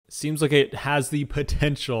seems like it has the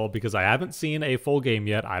potential, because I haven't seen a full game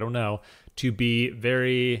yet, I don't know, to be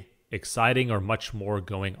very exciting or much more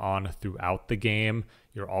going on throughout the game.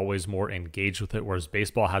 You're always more engaged with it, whereas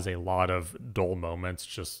baseball has a lot of dull moments.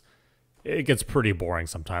 Just, it gets pretty boring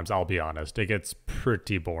sometimes, I'll be honest. It gets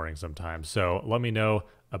pretty boring sometimes. So let me know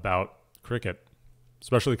about cricket,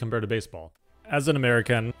 especially compared to baseball. As an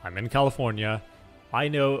American, I'm in California. I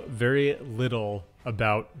know very little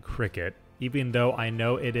about cricket, even though I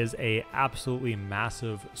know it is a absolutely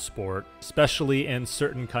massive sport, especially in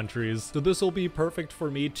certain countries. So this will be perfect for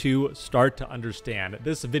me to start to understand.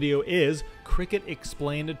 This video is Cricket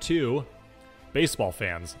Explained to baseball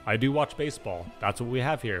fans. I do watch baseball. That's what we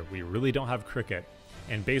have here. We really don't have cricket.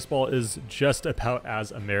 And baseball is just about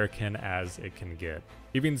as American as it can get.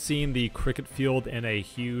 Even seeing the cricket field in a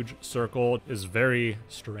huge circle is very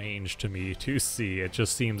strange to me to see. It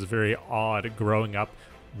just seems very odd growing up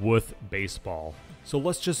with baseball. So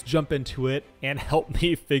let's just jump into it and help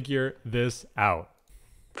me figure this out.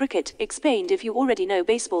 Cricket Explained if you already know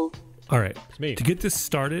baseball. All right, It's me. to get this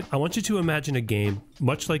started, I want you to imagine a game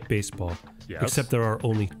much like baseball, Yes. except there are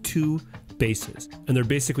only 2 bases, and they're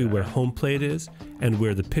basically where home plate is and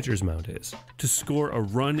where the pitcher's mound is. To score a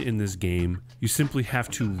run in this game, you simply have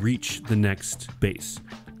to reach the next base.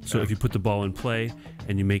 So if you put the ball in play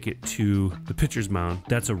and you make it to the pitcher's mound,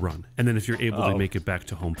 that's a run. And then if you're able to make it back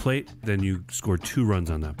to home plate, then you score 2 runs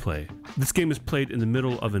on that play. This game is played in the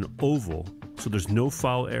middle of an oval, so there's no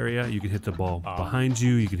foul area. You can hit the ball behind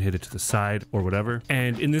you, you can hit it to the side or whatever.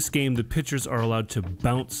 And in this game, the pitchers are allowed to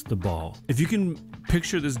bounce the ball. If you can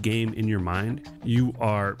picture this game in your mind, you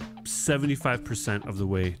are 75% of the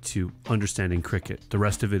way to understanding cricket. The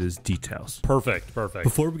rest of it is details. Perfect.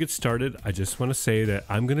 Before we get started, I just want to say that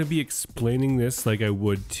I'm going to be explaining this like I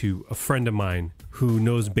would to a friend of mine who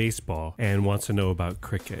knows baseball and wants to know about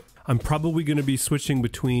cricket. I'm probably going to be switching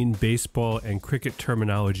between baseball and cricket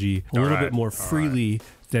terminology a little bit more freely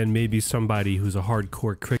than maybe somebody who's a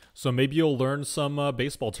hardcore cricket. So maybe you'll learn some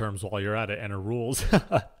baseball terms while you're at it and rules.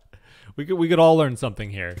 We could all learn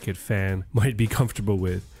something here. Cricket fan might be comfortable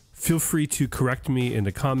with. Feel free to correct me in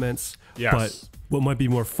the comments. Yes. But what might be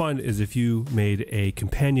more fun is if you made a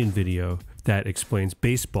companion video that explains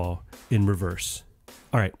baseball in reverse.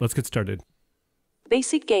 All right, let's get started.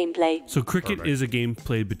 Basic gameplay. So cricket is a game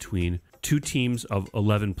played between 2 teams of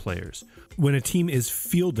 11 players. When a team is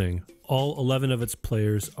fielding, all 11 of its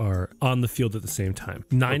players are on the field at the same time.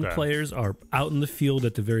 9 players are out in the field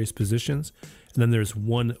at the various positions. And then there's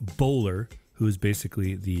 1 bowler, who is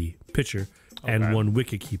basically the pitcher, and 1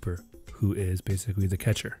 wicketkeeper, who is basically the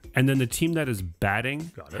catcher. And then the team that is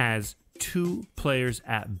batting has 2 players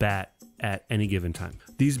at bat at any given time.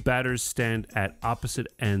 These batters stand at opposite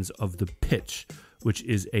ends of the pitch, which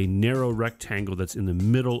is a narrow rectangle that's in the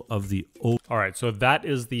middle of the oval. All right, so that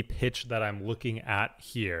is the pitch that I'm looking at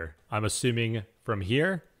here. I'm assuming from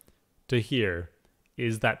here to here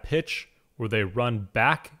is that pitch where they run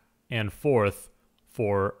back and forth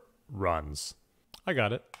for runs. I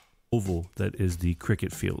got it. Oval that is the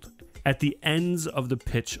cricket field. At the ends of the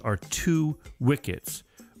pitch are 2 wickets,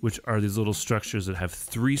 which are these little structures that have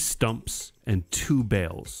 3 stumps and 2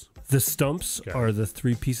 bails. The stumps are the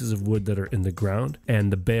 3 pieces of wood that are in the ground, and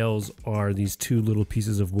the bails are these 2 little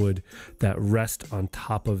pieces of wood that rest on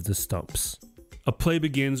top of the stumps. A play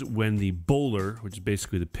begins when the bowler, which is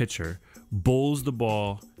basically the pitcher, bowls the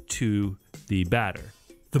ball to the batter.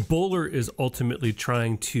 The bowler is ultimately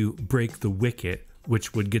trying to break the wicket,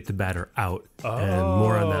 which would get the batter out, and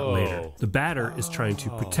more on that later. The batter is trying to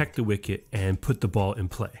protect the wicket and put the ball in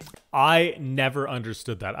play. I never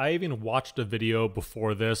understood that. I even watched a video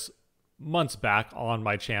before this months back on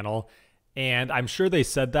my channel, and I'm sure they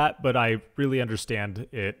said that, but I really understand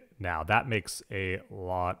it now. That makes a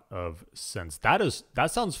lot of sense.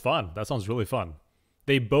 That sounds fun. That sounds really fun.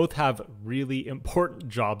 They both have really important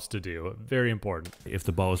jobs to do. Very important. If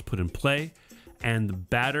the ball is put in play and the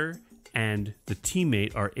batter and the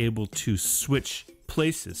teammate are able to switch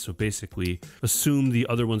places, so basically assume the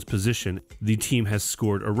other one's position, the team has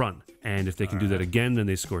scored a run. And if they can do that again, then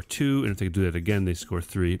they score 2, and if they can do that again, they score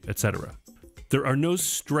 3, etc. There are no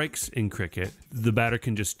strikes in cricket. The batter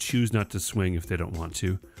can just choose not to swing if they don't want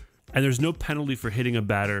to. And there's no penalty for hitting a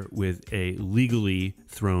batter with a legally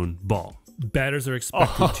thrown ball. Batters are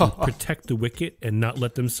expected to protect the wicket and not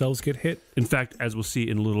let themselves get hit. In fact, as we'll see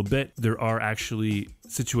in a little bit, there are actually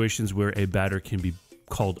situations where a batter can be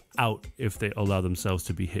called out if they allow themselves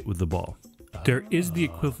to be hit with the ball. There is the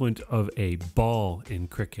equivalent of a ball in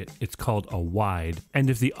cricket. It's called a wide. And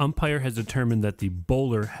if the umpire has determined that the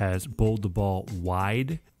bowler has bowled the ball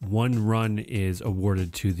wide, 1 run is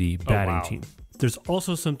awarded to the batting team. There's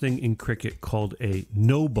also something in cricket called a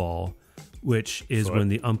no ball, which is when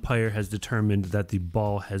the umpire has determined that the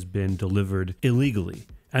ball has been delivered illegally.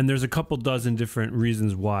 And there's a couple dozen different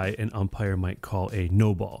reasons why an umpire might call a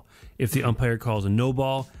no ball. If the umpire calls a no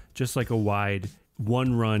ball, just like a wide,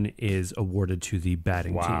 1 run is awarded to the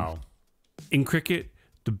batting team. In cricket,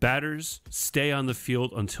 the batters stay on the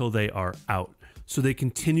field until they are out. So they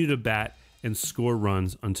continue to bat and score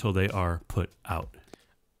runs until they are put out.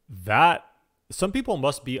 Some people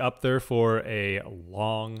must be up there for a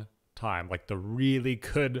long time. Like the really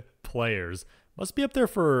good players must be up there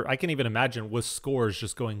for, I can't even imagine, with scores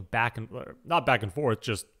just going not back and forth,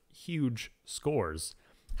 just huge scores.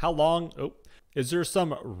 How long? Is there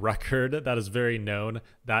some record that is very known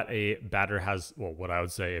that a batter has, well, what I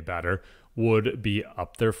would say a batter would be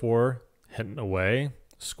up there for, hitting away,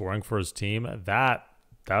 scoring for his team? That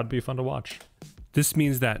would be fun to watch. This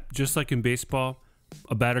means that just like in baseball,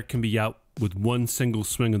 a batter can be out with one single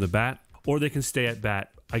swing of the bat, or they can stay at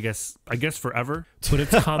bat, I guess forever. But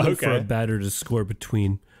it's common for a batter to score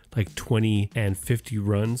between like 20 and 50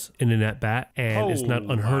 runs in an at-bat, and it's not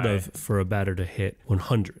unheard of for a batter to hit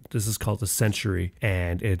 100. This is called a century,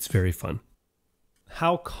 and it's very fun.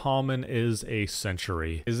 How common is a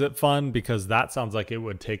century? Is it fun? Because that sounds like it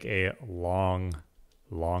would take a long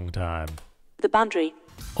time. The boundary.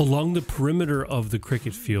 Along the perimeter of the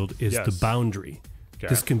cricket field is the boundary. Okay.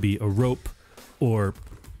 This can be a rope or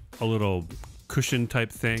a little cushion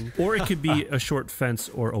type thing, or it could be a short fence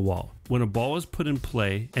or a wall. When a ball is put in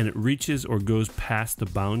play and it reaches or goes past the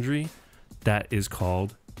boundary, that is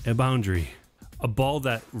called a boundary. A ball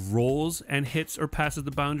that rolls and hits or passes the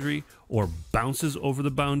boundary or bounces over the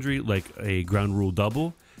boundary like a ground rule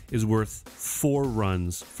double is worth 4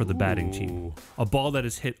 runs for the batting team. A ball that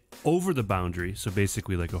is hit over the boundary, so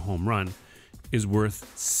basically like a home run, is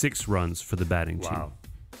worth 6 runs for the batting team.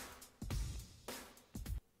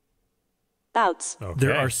 Outs.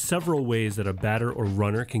 There are several ways that a batter or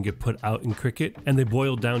runner can get put out in cricket, and they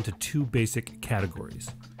boil down to 2 basic categories.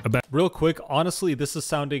 Real quick, honestly, this is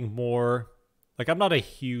sounding more like, I'm not a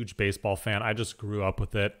huge baseball fan. I just grew up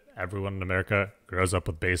with it. Everyone in America grows up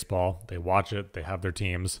with baseball. They watch it. They have their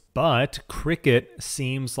teams. But cricket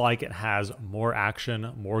seems like it has more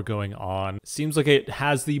action, more going on. Seems like it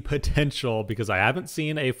has the potential, because I haven't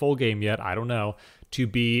seen a full game yet, I don't know, to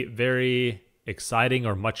be very exciting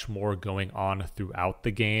or much more going on throughout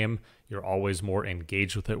the game. You're always more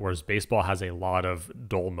engaged with it, whereas baseball has a lot of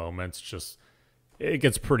dull moments. It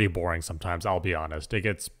gets pretty boring sometimes, I'll be honest. It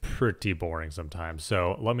gets pretty boring sometimes.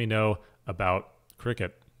 So let me know about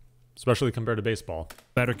cricket, especially compared to baseball.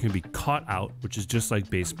 Batter can be caught out, which is just like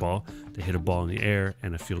baseball. They hit a ball in the air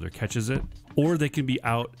and a fielder catches it. Or they can be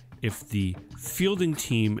out if the fielding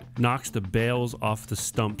team knocks the bails off the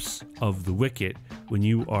stumps of the wicket when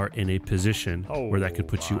you are in a position where that could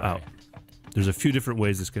put you out. There's a few different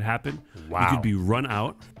ways this could happen. You could be run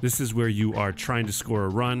out. This is where you are trying to score a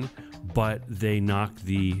run, but they knock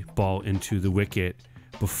the ball into the wicket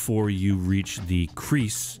before you reach the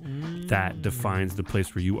crease that defines the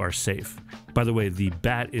place where you are safe. By the way, the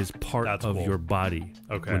bat is part of your body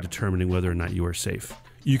when determining whether or not you are safe.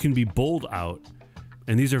 You can be bowled out,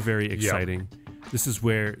 and these are very exciting. This is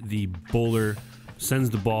where the bowler sends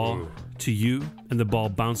the ball to you, and the ball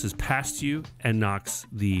bounces past you and knocks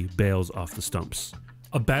the bails off the stumps.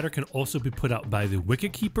 A batter can also be put out by the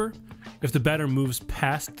wicket keeper if the batter moves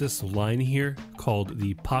past this line here called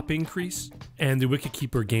the popping crease, and the wicket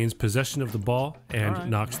keeper gains possession of the ball and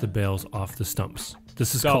knocks the bails off the stumps.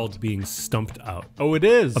 This is called being stumped out. Oh, it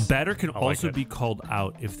is. A batter can also be called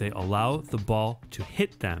out if they allow the ball to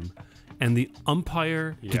hit them, and the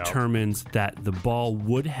umpire determines that the ball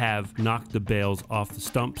would have knocked the bails off the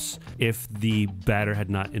stumps if the batter had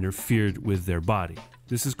not interfered with their body.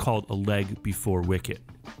 This is called a leg before wicket.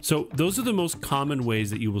 So those are the most common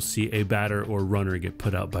ways that you will see a batter or runner get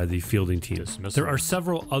put out by the fielding team. There are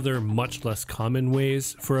several other much less common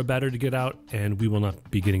ways for a batter to get out, and we will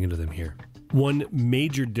not be getting into them here. One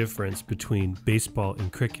major difference between baseball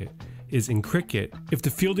and cricket is in cricket, if the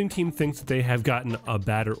fielding team thinks that they have gotten a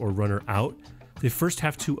batter or runner out, they first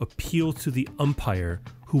have to appeal to the umpire,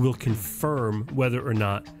 who will confirm whether or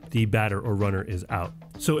not the batter or runner is out.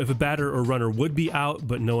 So if a batter or runner would be out,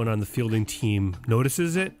 but no one on the fielding team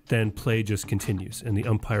notices it, then play just continues, and the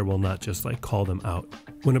umpire will not just like call them out.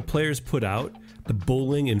 When a player is put out, the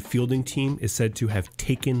bowling and fielding team is said to have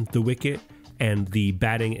taken the wicket, and the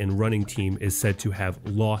batting and running team is said to have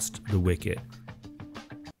lost the wicket.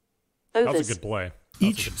 That was a good play.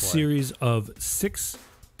 Each series of 6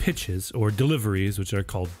 pitches or deliveries, which are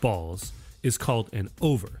called balls, is called an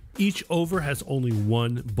over. Each over has only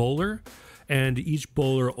one bowler, and each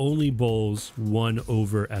bowler only bowls 1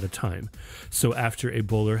 over at a time. So after a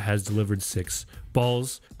bowler has delivered 6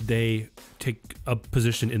 balls, they take a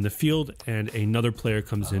position in the field, and another player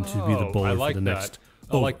comes in to be the bowler for the next.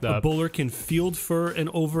 I like that. A bowler can field for an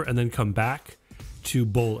over and then come back to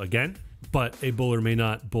bowl again, but a bowler may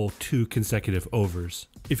not bowl 2 consecutive overs.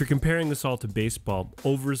 If you're comparing this all to baseball,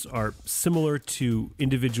 overs are similar to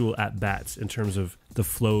individual at-bats in terms of the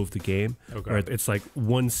flow of the game. Okay. Right? It's like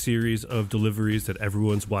one series of deliveries that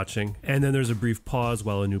everyone's watching, and then there's a brief pause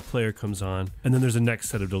while a new player comes on, and then there's a next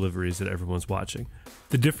set of deliveries that everyone's watching.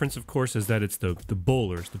 The difference, of course, is that it's the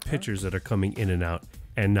bowlers, the pitchers that are coming in and out,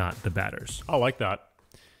 and not the batters. I like that.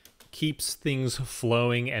 Keeps things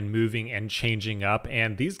flowing and moving and changing up,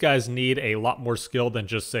 and these guys need a lot more skill than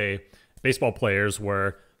just, say, baseball players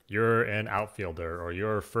where you're an outfielder or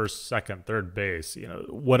you're first, second, third base,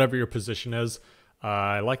 whatever your position is.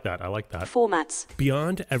 I like that. Formats.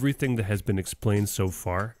 Beyond everything that has been explained so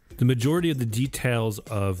far, the majority of the details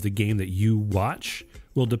of the game that you watch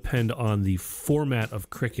will depend on the format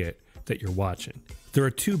of cricket that you're watching. There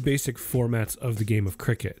are 2 basic formats of the game of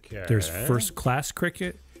cricket. Okay. There's first class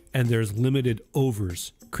cricket and there's limited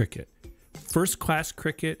overs cricket. First class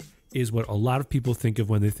cricket is what a lot of people think of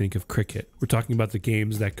when they think of cricket. We're talking about the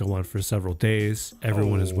games that go on for several days.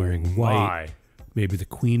 Everyone is wearing white. Maybe the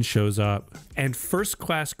Queen shows up. And first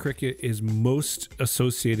class cricket is most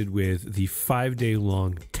associated with the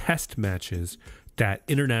 5-day-long test matches that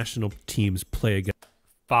international teams play against.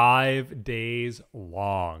 5 days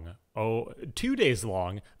long. 2 days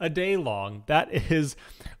long, a day long. That is,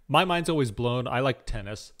 my mind's always blown. I like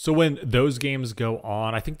tennis. So when those games go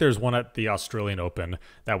on, I think there's one at the Australian Open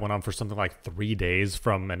that went on for something like 3 days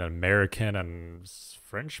from an American and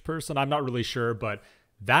French person. I'm not really sure, but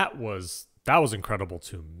that was incredible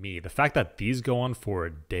to me. The fact that these go on for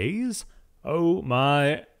days, oh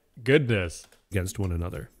my goodness. Against one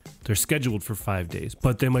another. They're scheduled for 5 days,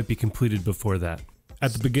 but they might be completed before that.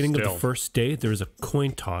 At the beginning of the first day, there is a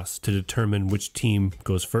coin toss to determine which team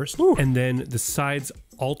goes first. Ooh. And then the sides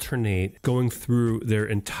alternate going through their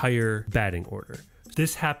entire batting order.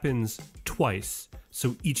 This happens twice.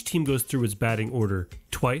 So each team goes through its batting order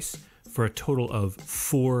twice for a total of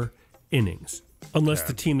 4 innings. Unless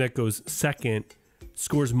the team that goes second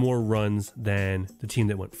scores more runs than the team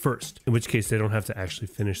that went first, in which case they don't have to actually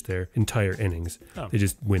finish their entire innings. They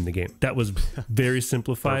just win the game. That was very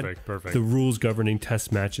simplified. Perfect. The rules governing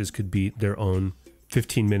test matches could be their own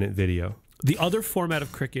 15-minute video. The other format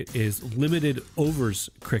of cricket is limited overs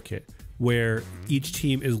cricket, where each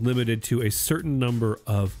team is limited to a certain number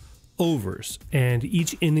of overs, and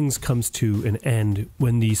each innings comes to an end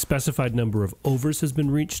when the specified number of overs has been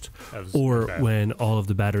reached or when all of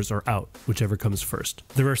the batters are out, whichever comes first.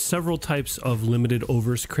 There are several types of limited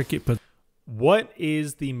overs cricket, but what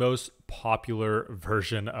is the most popular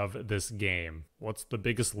version of this game? What's the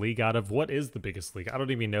biggest league out of? What is the biggest league? I don't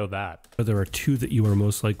even know that. There are 2 that you are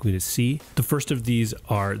most likely to see. The first of these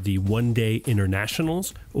are the one-day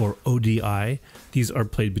internationals, or ODI. These are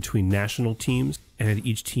played between national teams, and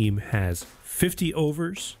each team has 50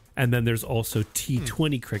 overs. And then there's also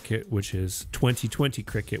T20 cricket, which is 2020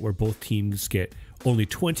 cricket, where both teams get only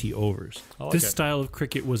 20 overs. This style of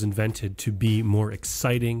cricket was invented to be more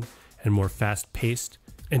exciting and more fast-paced,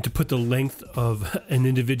 and to put the length of an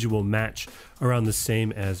individual match around the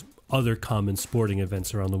same as other common sporting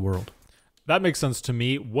events around the world. That makes sense to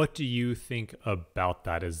me. What do you think about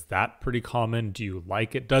that? Is that pretty common? Do you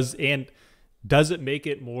like it? Does it make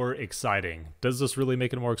it more exciting? Does this really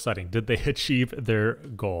make it more exciting? Did they achieve their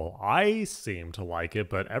goal? I seem to like it,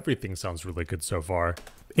 but everything sounds really good so far.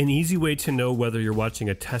 An easy way to know whether you're watching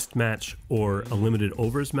a test match or a limited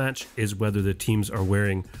overs match is whether the teams are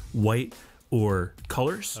wearing white or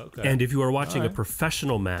colors. Okay. And if you are watching a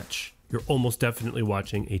professional match, you're almost definitely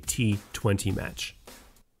watching a T20 match.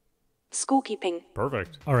 Scorekeeping.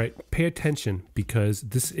 Perfect. All right, pay attention, because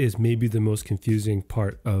this is maybe the most confusing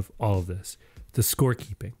part of all of this, the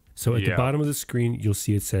scorekeeping. So at the bottom of the screen, you'll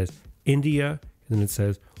see it says India, and then it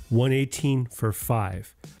says 118 for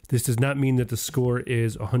 5. This does not mean that the score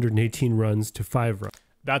is 118 runs to 5 runs.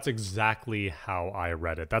 That's exactly how I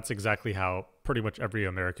read it. That's exactly how pretty much every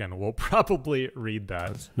American will probably read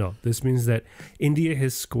that. No, this means that India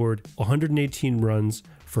has scored 118 runs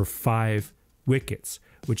for 5 wickets,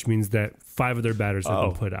 which means that 5 of their batters have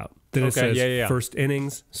been put out. Then it says first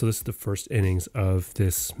innings. So this is the first innings of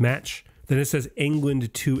this match. Then it says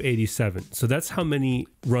England 287. So that's how many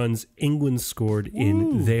runs England scored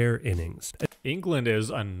in their innings. England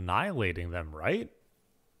is annihilating them, right?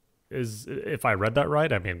 If I read that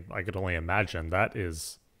right, I mean, I could only imagine. That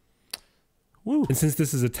is, Woo. And since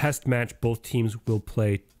this is a test match, both teams will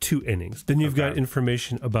play 2 innings. Then you've got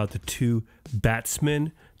information about the 2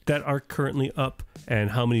 batsmen that are currently up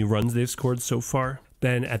and how many runs they've scored so far.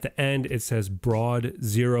 Then at the end, it says Broad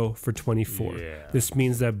 0 for 24. Yeah. This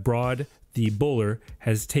means that Broad, the bowler,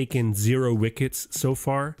 has taken 0 wickets so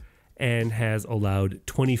far and has allowed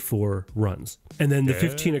 24 runs. And then the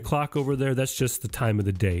 15 o'clock over there, that's just the time of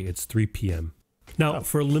the day. It's 3 p.m. Now,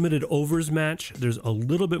 for a limited overs match, there's a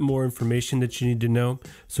little bit more information that you need to know.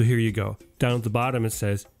 So here you go. Down at the bottom, it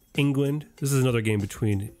says England. This is another game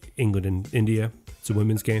between England and India. It's a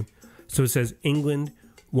women's game. So it says England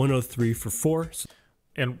 103 for 4.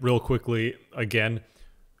 And real quickly, again,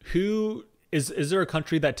 who is there a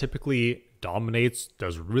country that typically dominates,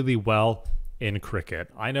 does really well in cricket?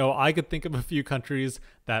 I know I could think of a few countries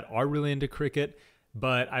that are really into cricket,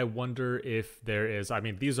 but I wonder if there is, I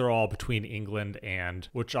mean, these are all between England and,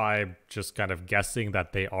 which I'm just kind of guessing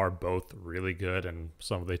that they are both really good and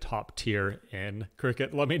some of the top tier in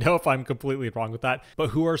cricket. Let me know if I'm completely wrong with that. But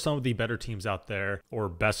who are some of the better teams out there or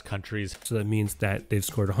best countries? So that means that they've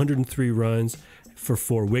scored 103 runs for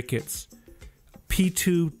 4 wickets.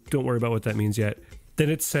 P2, don't worry about what that means yet. Then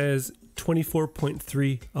it says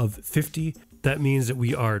 24.3 of 50. That means that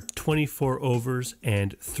we are 24 overs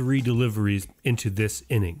and 3 deliveries into this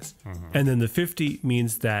innings. And then the 50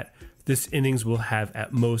 means that this innings will have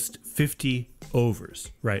at most 50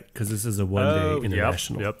 overs, right? Because this is a one-day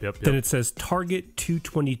international. Yep. Then it says target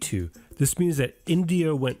 222. This means that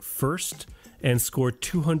India went first and scored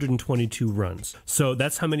 222 runs. So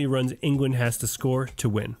that's how many runs England has to score to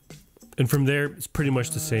win. And from there, it's pretty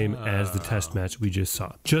much the same as the test match we just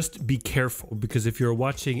saw. Just be careful, because if you're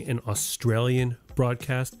watching an Australian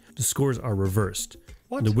broadcast, the scores are reversed.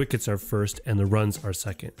 What? The wickets are first and the runs are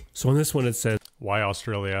second. So on this one, it says... Why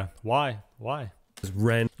Australia? Why?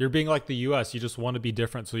 Ren. You're being like the US. You just want to be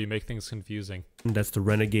different, so you make things confusing. That's the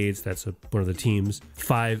Renegades. That's one of the teams.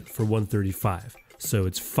 5 for 135. So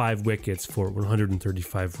it's 5 wickets for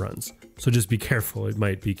 135 runs. So just be careful. It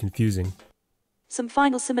might be confusing. Some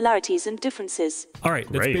final similarities and differences. All right,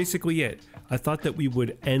 that's basically it. I thought that we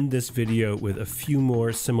would end this video with a few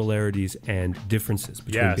more similarities and differences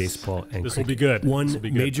between baseball and cricket. This will be good. One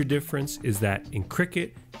major difference is that in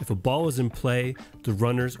cricket, if a ball is in play, the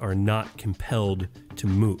runners are not compelled to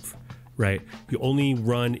move, right? You only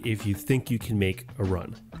run if you think you can make a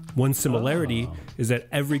run. One similarity is that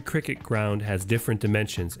every cricket ground has different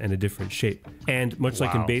dimensions and a different shape. And much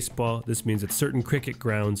like in baseball, this means that certain cricket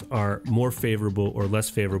grounds are more favorable or less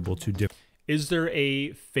favorable to different. Is there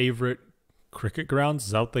a favorite cricket ground? Is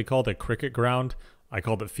that what they call it, a cricket ground? I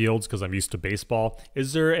called it fields because I'm used to baseball.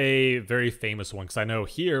 Is there a very famous one? Because I know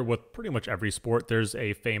here with pretty much every sport, there's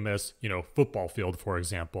a famous, football field, for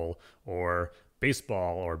example, or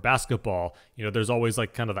baseball or basketball. There's always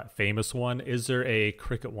like kind of that famous one. Is there a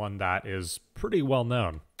cricket one that is pretty well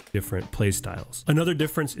known? Different play styles. Another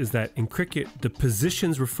difference is that in cricket, the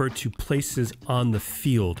positions refer to places on the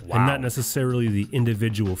field and not necessarily the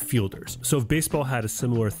individual fielders. So if baseball had a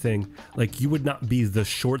similar thing, like you would not be the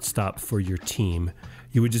shortstop for your team.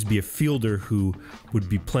 You would just be a fielder who would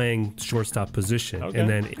be playing shortstop position. And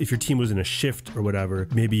then if your team was in a shift or whatever,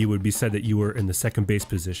 maybe you would be said that you were in the second base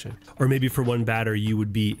position. Or maybe for one batter, you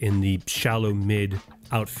would be in the shallow mid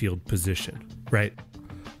outfield position, right?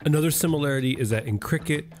 Another similarity is that in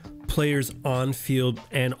cricket, players' on-field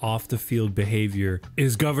and off-the-field behavior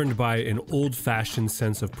is governed by an old-fashioned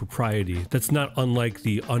sense of propriety that's not unlike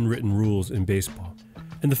the unwritten rules in baseball.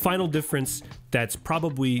 And the final difference that's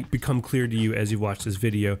probably become clear to you as you watch this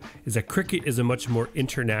video is that cricket is a much more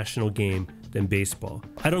international game than baseball.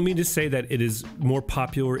 I don't mean to say that it is more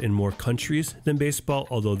popular in more countries than baseball,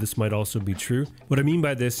 although this might also be true. What I mean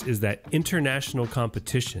by this is that international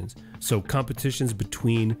competitions, so competitions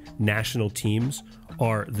between national teams,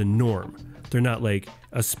 are the norm. They're not like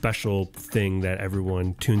a special thing that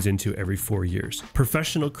everyone tunes into every 4 years.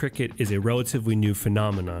 Professional cricket is a relatively new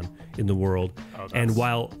phenomenon in the world. And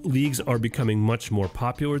while leagues are becoming much more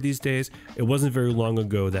popular these days, it wasn't very long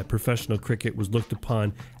ago that professional cricket was looked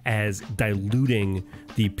upon as diluting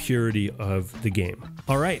the purity of the game.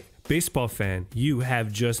 All right, baseball fan, you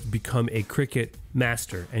have just become a cricket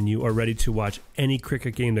master and you are ready to watch any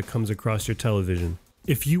cricket game that comes across your television.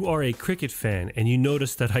 If you are a cricket fan and you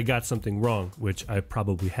notice that I got something wrong, which I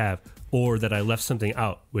probably have, or that I left something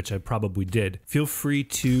out, which I probably did, feel free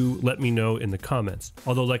to let me know in the comments.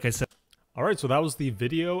 Although, like I said... All right, so that was the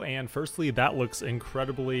video, and firstly, that looks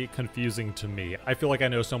incredibly confusing to me. I feel like I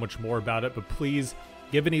know so much more about it, but please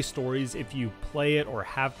give any stories if you play it or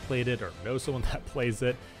have played it or know someone that plays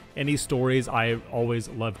it. Any stories I always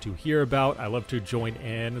love to hear about. I love to join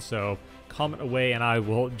in, so comment away and I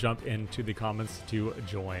will jump into the comments to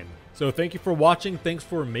join. So thank you for watching. Thanks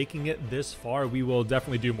for making it this far. We will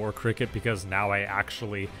definitely do more cricket because now I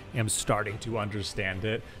actually am starting to understand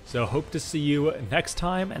it. So hope to see you next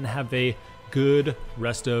time and have a good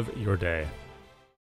rest of your day.